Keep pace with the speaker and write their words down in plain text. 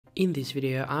In this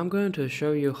video, I'm going to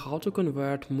show you how to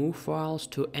convert MOV files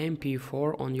to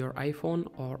MP4 on your iPhone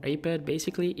or iPad.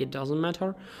 Basically, it doesn't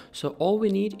matter. So all we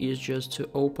need is just to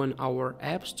open our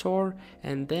App Store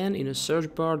and then in a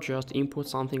search bar just input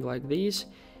something like this,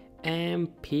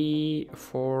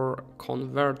 MP4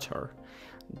 converter.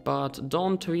 But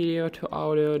don't video to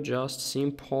audio, just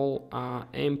simple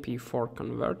MP4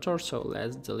 converter. So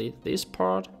let's delete this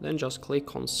part, then just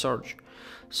click on search.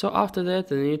 So after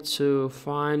that, you need to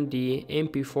find the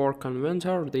MP4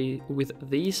 converter with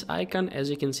this icon. As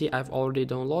you can see, I've already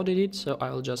downloaded it, so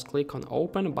I'll just click on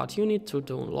open, but you need to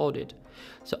download it.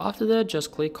 So after that,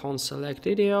 just click on select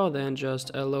video, then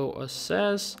just allow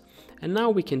access. And now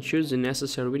we can choose the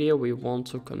necessary video we want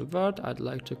to convert. I'd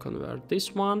like to convert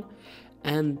this one.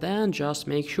 And then just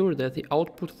make sure that the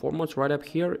output format right up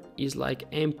here is like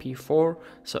MP4,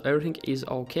 so everything is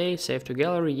okay. Save to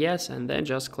gallery, yes, and then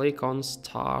just click on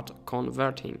start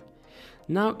converting.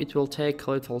 Now it will take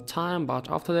a little time,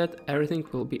 but after that everything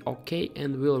will be okay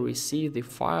and we'll receive the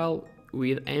file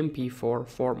with MP4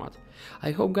 format.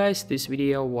 I hope guys this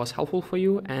video was helpful for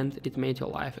you and it made your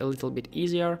life a little bit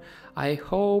easier. I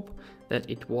hope that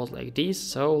it was like this,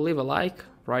 so leave a like,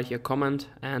 write your comment,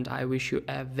 and I wish you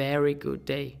a very good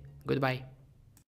day. Goodbye.